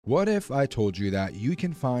What if I told you that you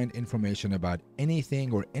can find information about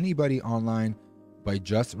anything or anybody online by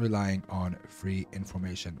just relying on free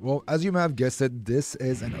information? Well, as you may have guessed it, this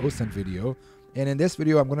is an OSINT video. And in this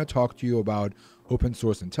video, I'm going to talk to you about open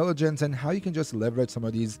source intelligence and how you can just leverage some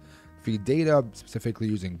of these free data, specifically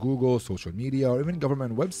using Google, social media, or even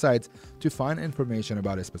government websites to find information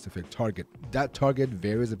about a specific target. That target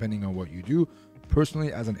varies depending on what you do.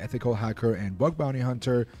 Personally, as an ethical hacker and bug bounty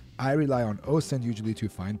hunter, I rely on OSINT usually to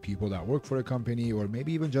find people that work for a company, or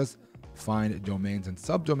maybe even just find domains and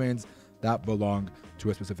subdomains that belong to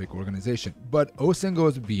a specific organization. But OSINT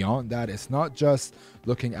goes beyond that. It's not just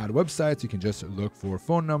looking at websites. You can just look for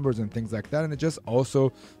phone numbers and things like that. And it just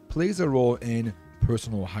also plays a role in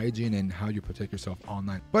personal hygiene and how you protect yourself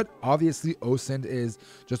online. But obviously OSINT is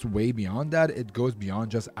just way beyond that. It goes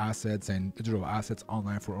beyond just assets and digital assets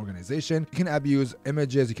online for organization. You can abuse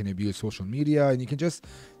images, you can abuse social media, and you can just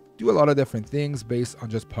do a lot of different things based on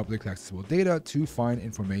just publicly accessible data to find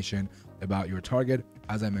information about your target,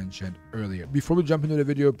 as I mentioned earlier. Before we jump into the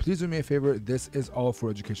video, please do me a favor. This is all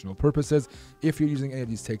for educational purposes. If you're using any of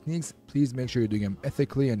these techniques, please make sure you're doing them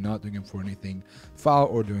ethically and not doing them for anything foul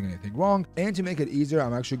or doing anything wrong. And to make it easier,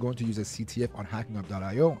 I'm actually going to use a CTF on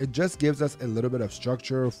hackingup.io. It just gives us a little bit of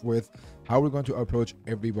structure with how we're going to approach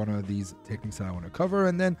every one of these techniques that I want to cover,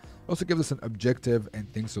 and then also gives us an objective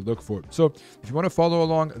and things to look for. So if you want to follow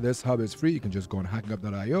along, this hub is free. You can just go on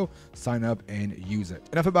hackingup.io, sign up, and use it.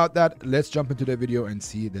 Enough about that. Let's jump into the video and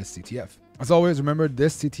see this CTF. As always, remember,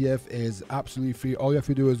 this CTF is absolutely free. All you have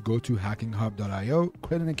to do is go to hackinghub.io,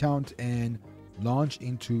 create an account, and launch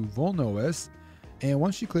into VulnOS. And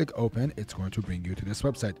once you click open, it's going to bring you to this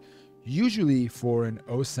website. Usually for an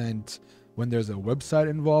OSINT, when there's a website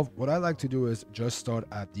involved, what I like to do is just start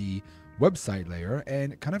at the website layer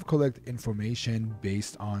and kind of collect information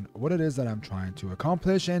based on what it is that I'm trying to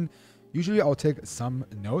accomplish. And usually I'll take some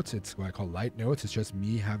notes. It's what I call light notes. It's just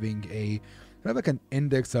me having a kind of like an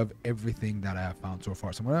index of everything that I have found so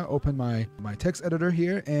far. So I'm going to open my text editor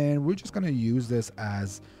here, and we're just going to use this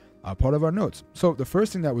as part of our notes. So the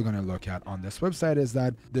first thing that we're going to look at on this website is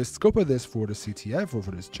that the scope of this for the CTF or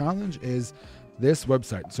for this challenge is this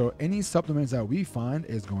website. So any subdomains that we find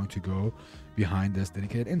is going to go behind this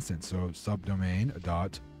dedicated instance. So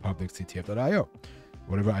subdomain.publicctf.io.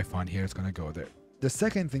 Whatever I find here is going to go there. The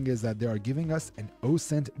second thing is that they are giving us an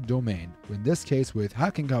OSINT domain. In this case, with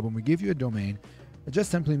Hacking Hub, when we give you a domain, it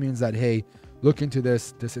just simply means that, hey, look into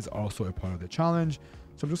this. This is also a part of the challenge.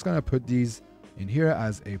 So I'm just going to put these in here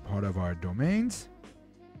as a part of our domains.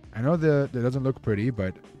 I know that doesn't look pretty,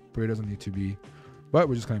 but pretty doesn't need to be, but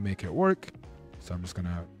we're just going to make it work. So I'm just going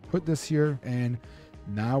to put this here, and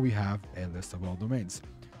now we have a list of all domains.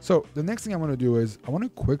 So the next thing I want to do is I want to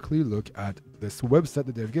quickly look at this website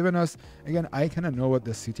that they've given us. Again, I kind of know what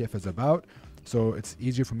the CTF is about, so it's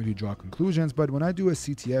easier for me to draw conclusions. But when I do a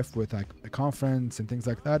CTF with like a conference and things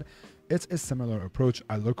like that, it's a similar approach.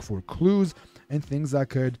 I look for clues and things that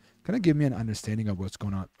could kind of give me an understanding of what's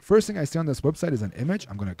going on. First thing I see on this website is an image.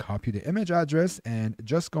 I'm going to copy the image address and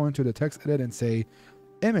just go into the text edit and say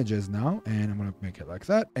images now, and I'm going to make it like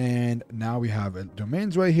that. And now we have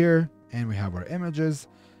domains right here, and we have our images.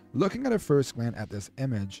 Looking at a first glance at this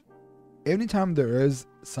image, anytime there is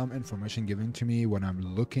some information given to me when I'm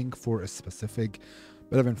looking for a specific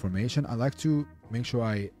bit of information, I like to make sure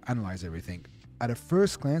I analyze everything. At a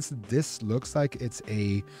first glance, this looks like it's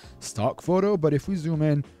a stock photo, but if we zoom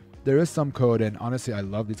in, there is some code, and honestly, I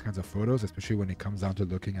love these kinds of photos, especially when it comes down to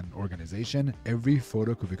looking at an organization. Every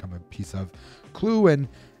photo could become a piece of clue, and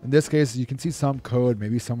in this case, you can see some code,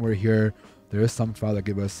 maybe somewhere here, there is some file that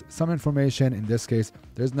gives us some information. In this case,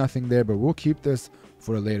 there's nothing there, but we'll keep this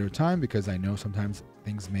for a later time because I know sometimes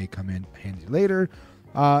things may come in handy later.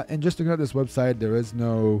 And just looking at this website, there is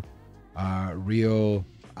no real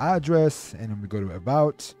address, and when we go to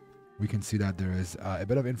About, we can see that there is a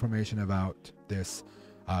bit of information about this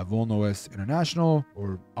VulnOS International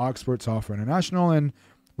or Oxford Software International, and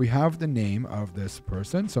we have the name of this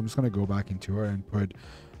person. So I'm just going to go back into her and put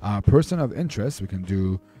person of interest. We can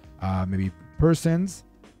do maybe persons,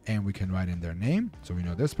 and we can write in their name, so we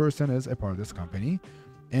know this person is a part of this company.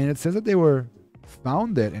 And it says that they were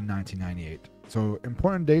founded in 1998. So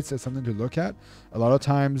important dates is something to look at. A lot of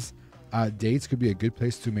times dates could be a good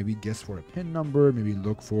place to maybe guess for a PIN number, maybe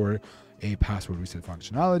look for a password reset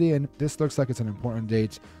functionality, and this looks like it's an important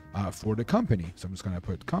date for the company. So I'm just going to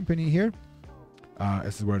put company here.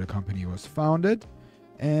 This is where the company was founded,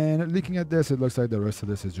 and looking at this, it looks like the rest of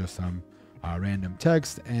this is just some random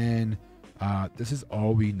text, and this is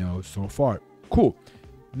all we know so far. Cool.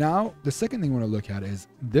 Now the second thing we want to look at is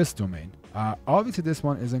this domain. Obviously this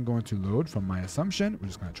one isn't going to load from my assumption. We're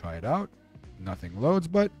just going to try it out. nothing loads,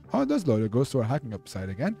 but it does load. It goes to our hacking up site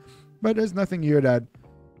again, but there's nothing here that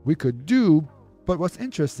we could do. But what's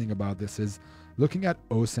interesting about this is looking at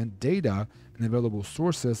OSINT data and available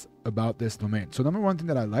sources about this domain. So number one thing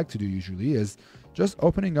that I like to do usually is just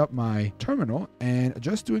opening up my terminal and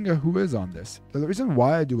just doing a whois on this. The reason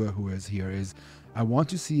why I do a whois here is I want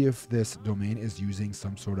to see if this domain is using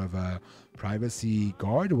some sort of a privacy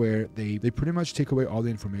guard where they pretty much take away all the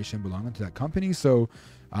information belonging to that company. So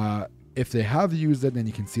if they have used it, then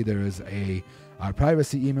you can see there is a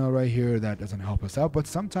privacy email right here that doesn't help us out. But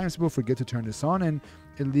sometimes people forget to turn this on and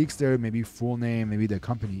it leaks their maybe full name, maybe their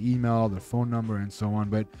company email, their phone number, and so on.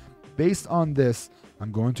 But based on this,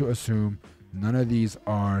 I'm going to assume none of these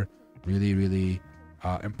are really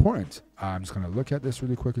important. I'm just going to look at this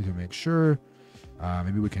really quickly to make sure.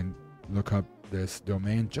 Maybe we can look up this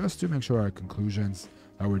domain just to make sure our conclusions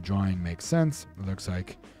that we're drawing make sense. It looks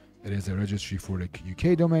like it is a registry for the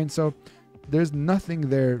UK domain, so there's nothing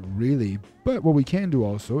there really. But what we can do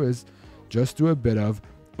also is just do a bit of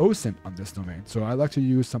OSINT on this domain. So I like to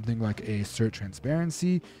use something like a search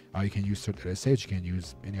transparency. You can use search.sh, you can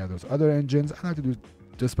use any of those other engines. I like to do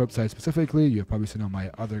this website specifically. You've probably seen on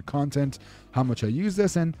my other content how much I use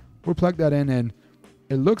this, and we'll plug that in, and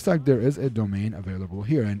it looks like there is a domain available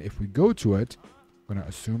here. And if we go to it, I'm going to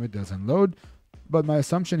assume it doesn't load, but my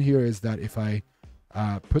assumption here is that if I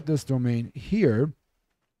put this domain here,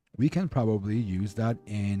 we can probably use that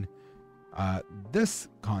in this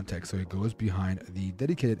context. So it goes behind the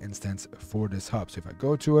dedicated instance for this hub. So if I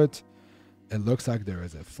go to it, it looks like there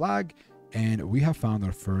is a flag and we have found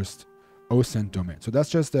our first OSINT domain. So that's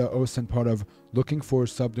just the OSINT part of looking for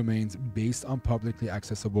subdomains based on publicly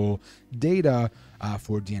accessible data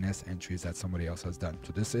for DNS entries that somebody else has done.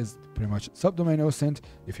 So this is pretty much subdomain OSINT.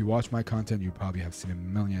 If you watch my content, you probably have seen a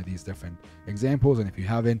million of these different examples. And if you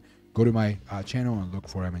haven't, go to my channel and look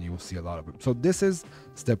for them and you will see a lot of them. So this is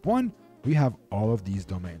step one. We have all of these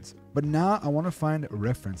domains. But now I want to find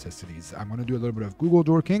references to these. I'm going to do a little bit of Google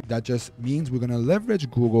dorking. That just means we're going to leverage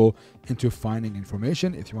Google into finding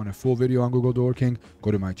information. If you want a full video on Google dorking,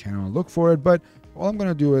 go to my channel and look for it. But all I'm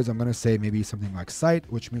going to do is I'm going to say maybe something like site,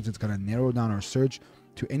 which means it's going to narrow down our search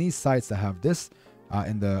to any sites that have this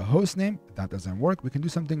in the host name. If that doesn't work, we can do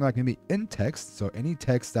something like maybe in text. So any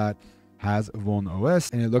text that has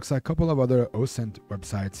vuln.os, and it looks like a couple of other OSINT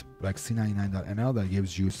websites like c99.nl that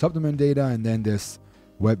gives you subdomain data, and then this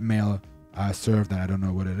webmail serve that I don't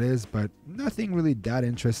know what it is, but nothing really that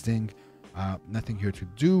interesting, nothing here to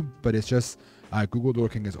do. But it's just Google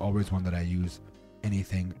dorking is always one that I use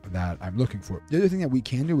anything that I'm looking for. The other thing that we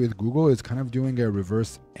can do with Google is kind of doing a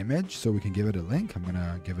reverse image. So we can give it a link. I'm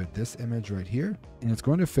gonna give it this image right here, and it's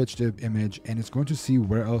going to fetch the image and it's going to see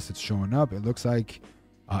where else it's showing up. It looks like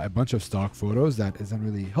a bunch of stock photos that isn't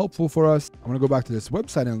really helpful for us. I'm going to go back to this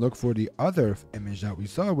website and look for the other image that we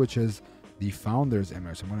saw, which is the founder's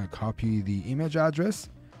image. So I'm going to copy the image address,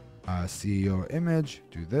 CEO image,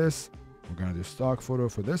 do this. We're going to do stock photo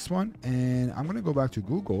for this one. And I'm going to go back to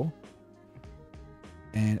Google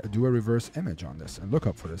and do a reverse image on this and look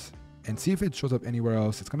up for this and see if it shows up anywhere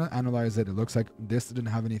else. It's going to analyze it. It looks like this didn't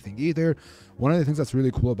have anything either. One of the things that's really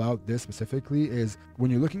cool about this specifically is when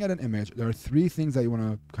you're looking at an image, there are three things that you want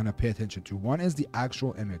to kind of pay attention to. One is the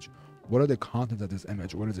actual image. What are the contents of this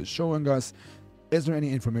image? What is it showing us? Is there any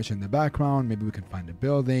information in the background? Maybe we can find a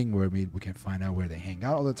building where we can find out where they hang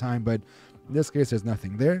out all the time. But in this case, there's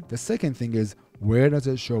nothing there. The second thing is, where does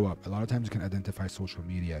it show up? A lot of times you can identify social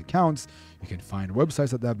media accounts. You can find websites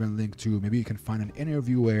that have been linked to. Maybe you can find an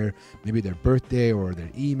interview where maybe their birthday or their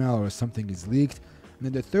email or something is leaked. And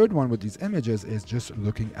then the third one with these images is just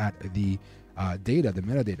looking at the data, the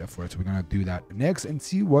metadata for it. So we're going to do that next and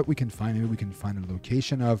see what we can find. Maybe we can find a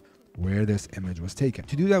location of where this image was taken.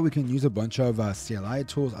 To do that, we can use a bunch of CLI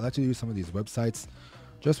tools. I like to use some of these websites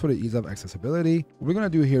just for the ease of accessibility. What we're going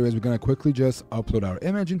to do here is we're going to quickly just upload our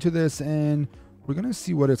image into this, and we're going to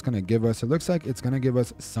see what it's going to give us. It looks like it's going to give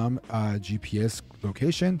us some GPS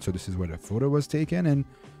location. So this is where the photo was taken, and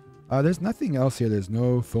there's nothing else here. There's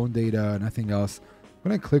no phone data, nothing else. I'm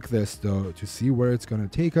going to click this though to see where it's going to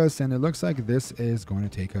take us, and it looks like this is going to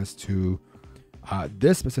take us to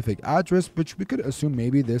this specific address, which we could assume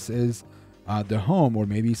maybe this is the home or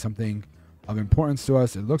maybe something of importance to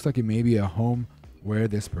us. It looks like it may be a home where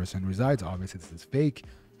this person resides. Obviously this is fake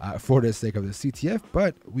for the sake of the CTF,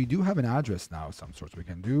 but we do have an address now of some sorts. We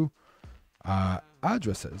can do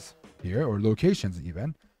addresses here, or locations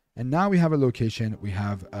even, and now we have a location. We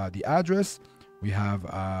have the address, we have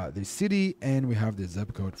the city, and we have the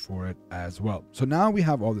zip code for it as well. So now we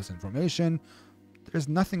have all this information. There's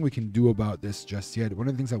nothing we can do about this just yet. One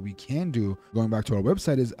of the things that we can do, going back to our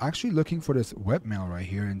website, is actually looking for this webmail right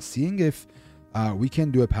here and seeing if we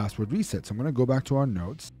can do a password reset. So I'm going to go back to our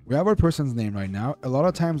notes. We have our person's name right now. A lot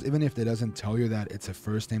of times, even if it doesn't tell you that it's a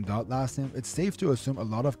first name dot last name, it's safe to assume a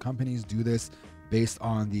lot of companies do this based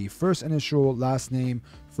on the first initial last name,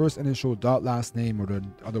 first initial dot last name, or the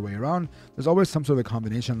other way around. There's always some sort of a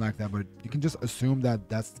combination like that, but you can just assume that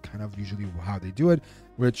that's kind of usually how they do it,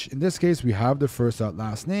 which in this case, we have the first dot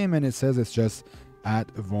last name, and it says it's just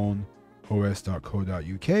at vonos.co.uk.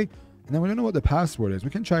 And then we don't know what the password is. We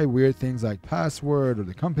can try weird things like password or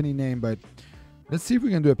the company name, but let's see if we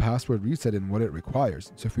can do a password reset and what it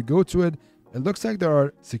requires. So if we go to it, it looks like there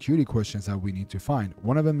are security questions that we need to find.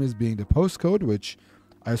 One of them is being the postcode, which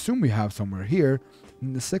I assume we have somewhere here.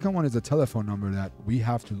 And the second one is a telephone number that we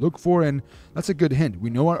have to look for. And that's a good hint. We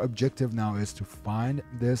know our objective now is to find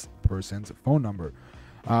this person's phone number.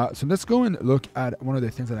 So let's go and look at one of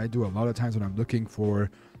the things that I do a lot of times when I'm looking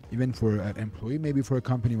for, even for an employee, maybe for a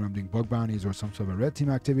company, when I'm doing bug bounties or some sort of a red team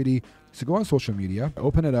activity. So go on social media,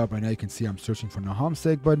 open it up. Right now you can see I'm searching for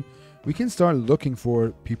NahamSec, but we can start looking for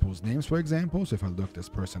people's names, for example. So if I look this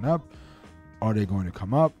person up, are they going to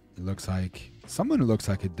come up? It looks like someone looks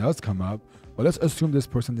like it does come up, but let's assume this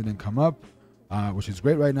person didn't come up, which is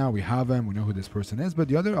great right now. We have them, we know who this person is, but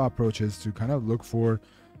the other approach is to kind of look for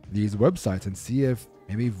these websites and see if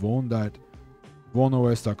maybe vonos.co.uk,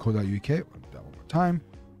 that one more time,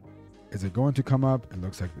 is it going to come up? It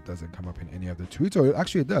looks like it doesn't come up in any of the tweets, or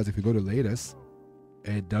actually it does. If you go to latest,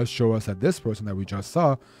 it does show us that this person that we just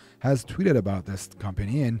saw has tweeted about this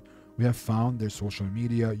company, and we have found their social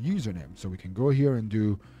media username. So we can go here and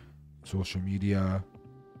do social media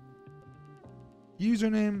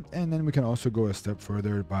username, and then we can also go a step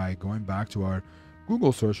further by going back to our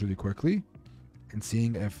Google search really quickly and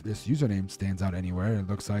seeing if this username stands out anywhere. It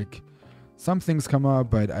looks like some things come up,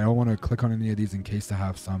 but I don't want to click on any of these in case to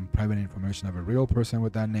have some private information of a real person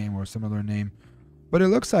with that name or similar name. But it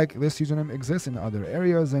looks like this username exists in other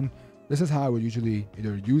areas, and this is how I would usually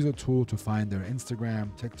either use a tool to find their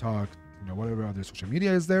Instagram, TikTok, whatever other social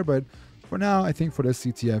media is there. But for now, I think for this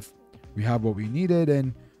CTF, we have what we needed,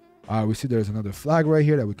 and we see there's another flag right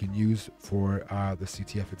here that we can use for the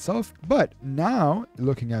CTF itself. But now,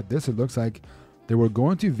 looking at this, it looks like they were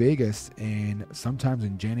going to Vegas sometimes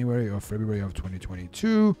in January or February of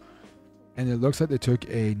 2022, and it looks like they took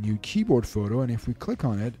a new keyboard photo. And if we click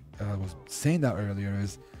on it, I was saying that earlier,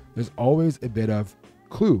 is there's always a bit of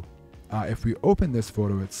clue. If we open this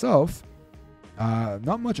photo itself,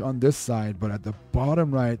 not much on this side, but at the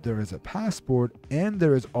bottom right, there is a passport, and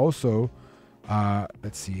there is also,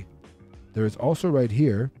 let's see, there is also right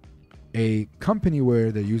here a company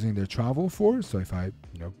where they're using their travel for. So if I,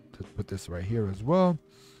 put this right here as well,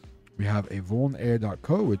 we have a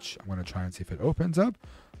vonair.co, which I'm going to try and see if it opens up.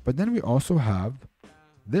 But then we also have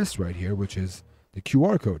this right here, which is the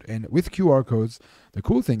QR code. And with QR codes, the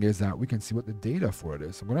cool thing is that we can see what the data for it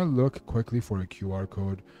is. So I'm going to look quickly for a QR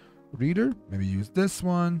code reader, maybe use this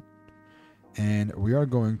one, and we are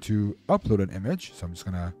going to upload an image. So I'm just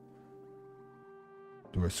going to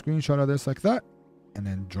do a screenshot of this like that, and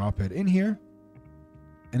then drop it in here.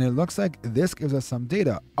 And it looks like this gives us some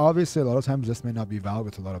data. Obviously, a lot of times this may not be valid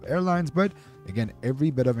with a lot of airlines, but again, every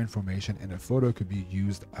bit of information in a photo could be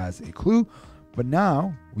used as a clue. But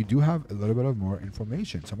now we do have a little bit of more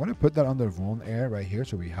information. So I'm going to put that under Vonair right here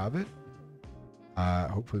so we have it.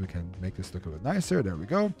 Hopefully we can make this look a bit nicer. There we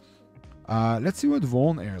go. Let's see what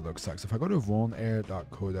Vonair looks like. So if I go to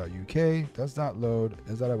vonair.co.uk, does that load?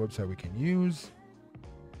 Is that a website we can use?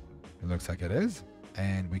 It looks like it is.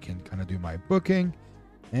 And we can kind of do my booking.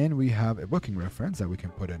 And we have a booking reference that we can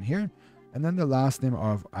put in here. And then the last name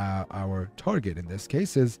of our target in this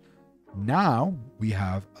case is, now we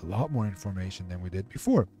have a lot more information than we did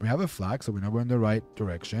before. We have a flag, so we know we're in the right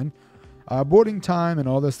direction. Boarding time and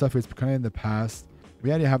all this stuff is kind of in the past.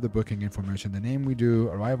 We already have the booking information, the name we do,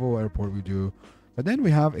 arrival, airport we do. But then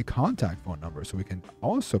we have a contact phone number, so we can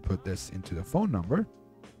also put this into the phone number.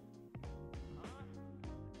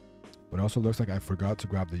 But it also looks like I forgot to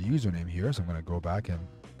grab the username here, so I'm going to go back and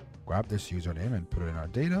grab this username and put it in our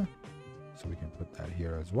data. So we can put that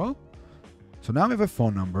here as well. So now we have a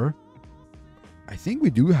phone number. I think we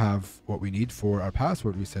do have what we need for our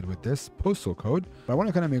password reset with this postal code. But I want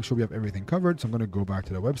to kind of make sure we have everything covered. So I'm going to go back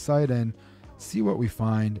to the website and see what we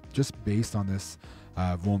find just based on this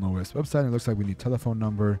Vonos website. It looks like we need telephone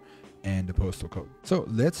number and the postal code. So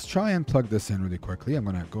let's try and plug this in really quickly. I'm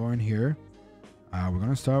going to go in here. We're going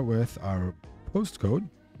to start with our postcode,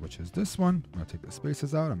 which is this one. I'm going to take the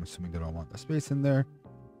spaces out. I'm assuming they don't want the space in there.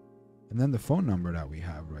 And then the phone number that we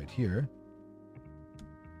have right here.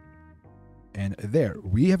 And there,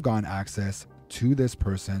 we have gotten access to this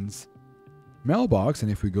person's mailbox.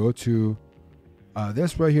 And if we go to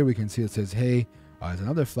This right here, we can see it says, hey, there's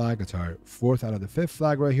another flag. It's our 4th out of the 5th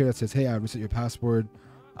flag right here that says, hey, I reset your password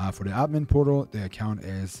for the admin portal. The account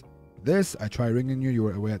is this. I tried ringing you. You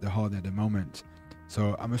were away at the holiday at the moment.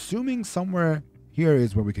 So I'm assuming somewhere here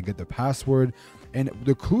is where we can get the password. And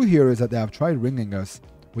the clue here is that they have tried ringing us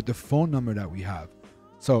with the phone number that we have.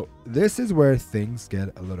 So this is where things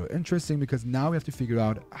get a little interesting, because now we have to figure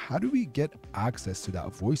out, how do we get access to that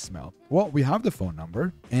voicemail? Well, we have the phone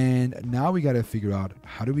number, and now we got to figure out,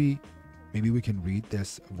 how do we, maybe we can read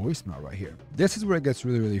this voicemail right here. This is where it gets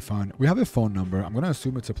really, really fun. We have a phone number. I'm going to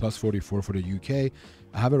assume it's a +44 for the UK.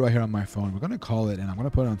 I have it right here on my phone. We're going to call it, and I'm going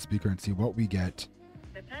to put it on speaker and see what we get.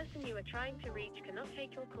 The person you are trying to reach cannot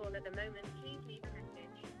take your call at the moment. Please leave a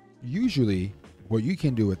message. Usually, what you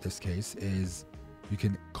can do with this case is you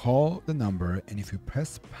can call the number, and if you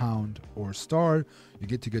press pound or star, you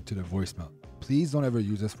get to the voicemail. Please don't ever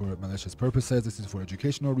use this for malicious purposes. This is for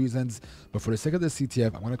educational reasons. But for the sake of the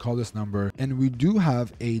CTF, I'm going to call this number. And we do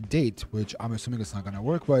have a date, which I'm assuming it's not going to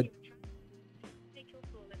work, but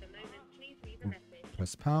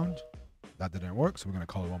press pound. That didn't work, so we're going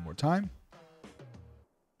to call it one more time.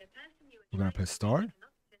 We're going to press star.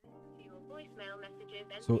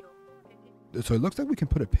 So it looks like we can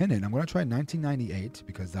put a pin in. I'm going to try 1998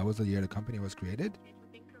 because that was the year the company was created.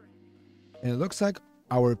 And it looks like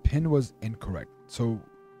our pin was incorrect. So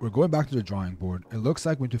we're going back to the drawing board. It looks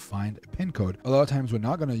like we need to find a pin code. A lot of times we're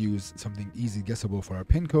not going to use something easy guessable for our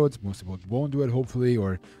pin codes. Most people won't do it, hopefully,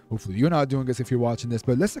 or hopefully you're not doing this if you're watching this.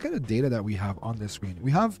 But let's look at the data that we have on this screen.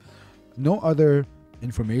 We have no other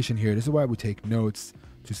information here. This is why we take notes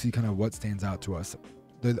to see kind of what stands out to us.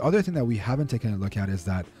 The other thing that we haven't taken a look at is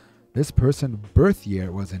that this person's birth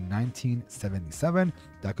year was in 1977.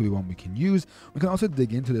 That could be one we can use. We can also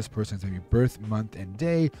dig into this person's maybe birth month and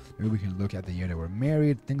day. Maybe we can look at the year they were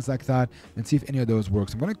married, things like that, and see if any of those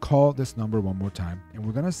works. I'm going to call this number one more time, and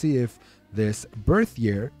we're going to see if this birth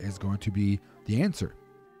year is going to be the answer.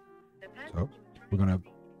 So we're going to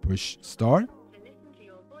push star.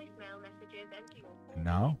 And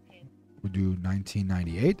now we do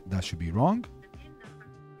 1998. That should be wrong.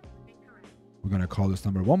 We're going to call this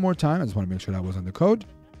number one more time. I just want to make sure that wasn't the code.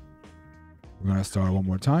 We're going to start one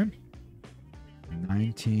more time.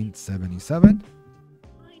 1977.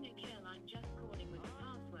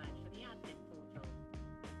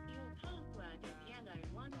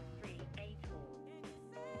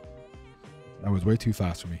 That was way too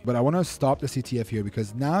fast for me. But I want to stop the CTF here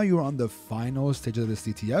because now you're on the final stage of the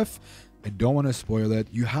CTF. I don't want to spoil it.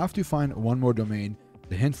 You have to find one more domain.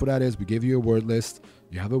 The hint for that is we gave you a word list.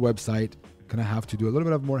 You have a website. Gonna have to do a little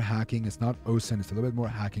bit of more hacking. It's not OSINT, it's a little bit more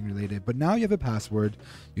hacking related, but now you have a password,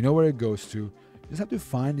 you know where it goes to. You just have to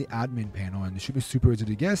find the admin panel, and it should be super easy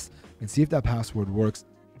to guess and see if that password works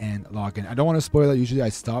and log in. I don't want to spoil it. Usually I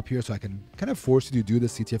stop here so I can kind of force you to do the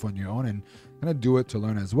CTF on your own and kind of do it to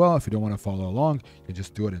learn as well. If you don't want to follow along, you can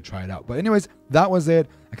just do it and try it out. But anyways, that was it.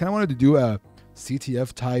 I kind of wanted to do a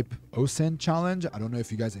CTF type OSINT challenge. I don't know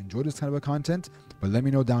if you guys enjoyed this kind of a content, but let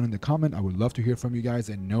me know down in the comment. I would love to hear from you guys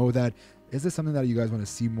and know that, is this something that you guys want to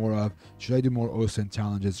see more of? Should I do more OSINT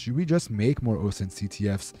challenges? Should we just make more OSINT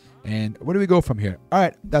CTFs? And where do we go from here? All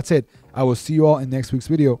right, that's it. I will see you all in next week's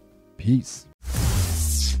video. Peace.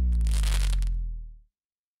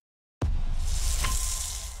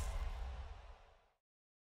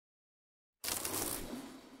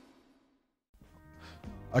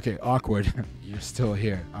 Okay, awkward. You're still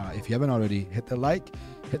here. If you haven't already, hit the like,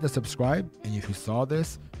 hit the subscribe, and if you saw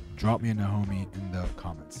this, drop me a Nahomi in the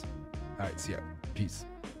comments. All right, see ya. Peace.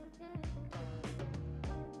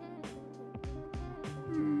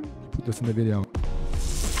 Put this in the video.